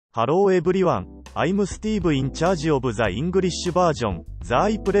Hello everyone, I'm Steve in charge of the English version, the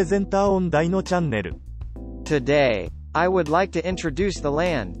I presenter on DINOchannnel. Today, I would like to introduce the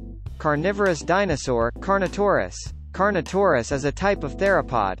land carnivorous dinosaur, Carnotaurus. Carnotaurus is a type of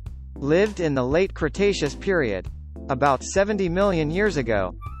theropod. Lived in the late Cretaceous period. About 70 million years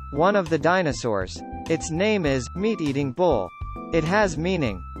ago. One of the dinosaurs. Its name is meat-eating bull. It has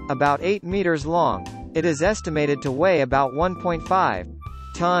meaning. About 8 meters long. It is estimated to weigh about 1.5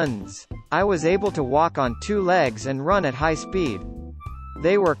 tons. I was able to walk on 2 legs and run at high speed.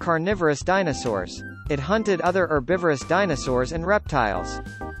 They were carnivorous dinosaurs. It hunted other herbivorous dinosaurs and reptiles.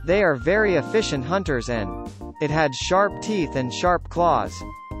 They are very efficient hunters and it had sharp teeth and sharp claws.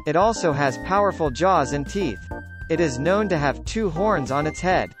 It also has powerful jaws and teeth. It is known to have 2 horns on its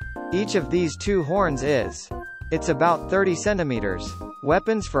head. Each of these 2 horns it's about 30 centimeters.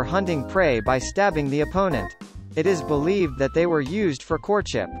 Weapons for hunting prey by stabbing the opponent. It is believed that they were used for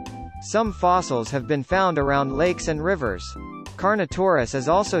courtship. Some fossils have been found around lakes and rivers. Carnotaurus is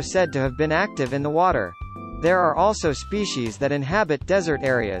also said to have been active in the water. There are also species that inhabit desert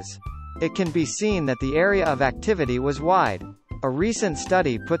areas. It can be seen that the area of activity was wide. A recent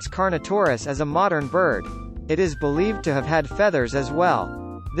study puts Carnotaurus as a modern bird. It is believed to have had feathers as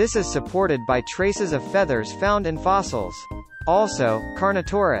well. This is supported by traces of feathers found in fossils. Also,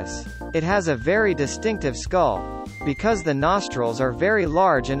 Carnotaurus. It has a very distinctive skull. Because the nostrils are very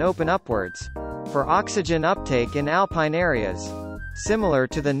large and open upwards. For oxygen uptake in alpine areas. Similar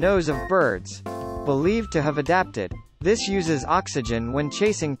to the nose of birds. Believed to have adapted. This uses oxygen when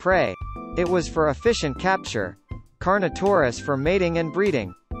chasing prey. It was for efficient capture. Carnotaurus for mating and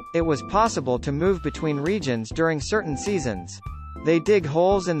breeding. It was possible to move between regions during certain seasons. They dig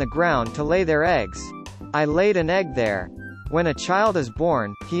holes in the ground to lay their eggs. I laid an egg there. When a child is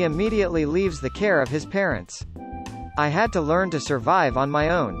born, he immediately leaves the care of his parents. I had to learn to survive on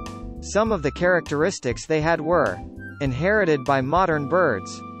my own. Some of the characteristics they had were inherited by modern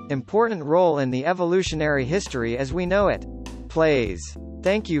birds. Important role in the evolutionary history as we know it. Plays.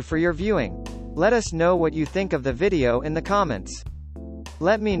 Thank you for your viewing. Let us know what you think of the video in the comments.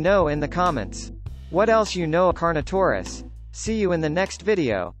 Let me know in the comments what else you know of Carnotaurus. See you in the next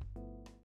video.